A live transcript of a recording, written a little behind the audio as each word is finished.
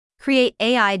Create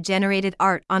AI-generated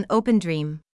art on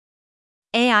OpenDream.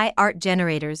 AI art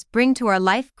generators bring to our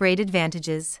life great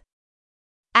advantages.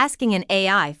 Asking an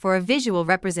AI for a visual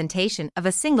representation of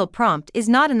a single prompt is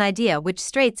not an idea which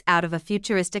straight out of a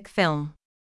futuristic film.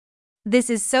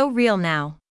 This is so real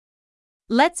now.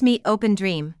 Let's meet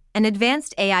OpenDream, an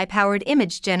advanced AI-powered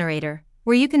image generator,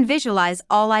 where you can visualize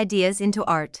all ideas into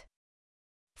art.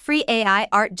 Free AI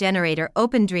art generator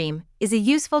OpenDream is a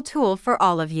useful tool for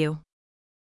all of you.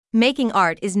 Making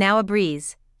art is now a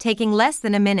breeze, taking less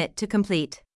than a minute to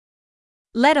complete.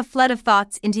 Let a flood of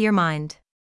thoughts into your mind.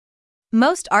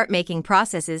 Most art-making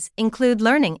processes include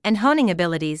learning and honing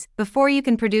abilities before you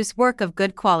can produce work of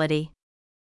good quality.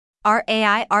 Our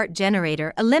AI art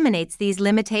generator eliminates these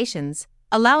limitations,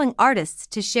 allowing artists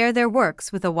to share their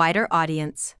works with a wider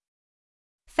audience.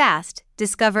 Fast,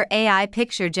 discover AI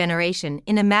picture generation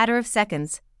in a matter of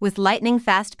seconds with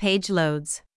lightning-fast page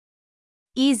loads.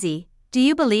 Easy, do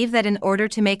you believe that in order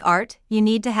to make art, you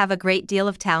need to have a great deal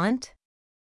of talent?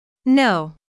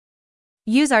 No.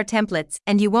 Use our templates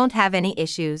and you won't have any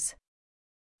issues.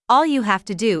 All you have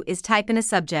to do is type in a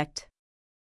subject.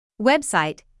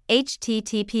 Website,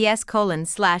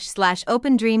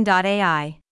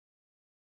 https://opendream.ai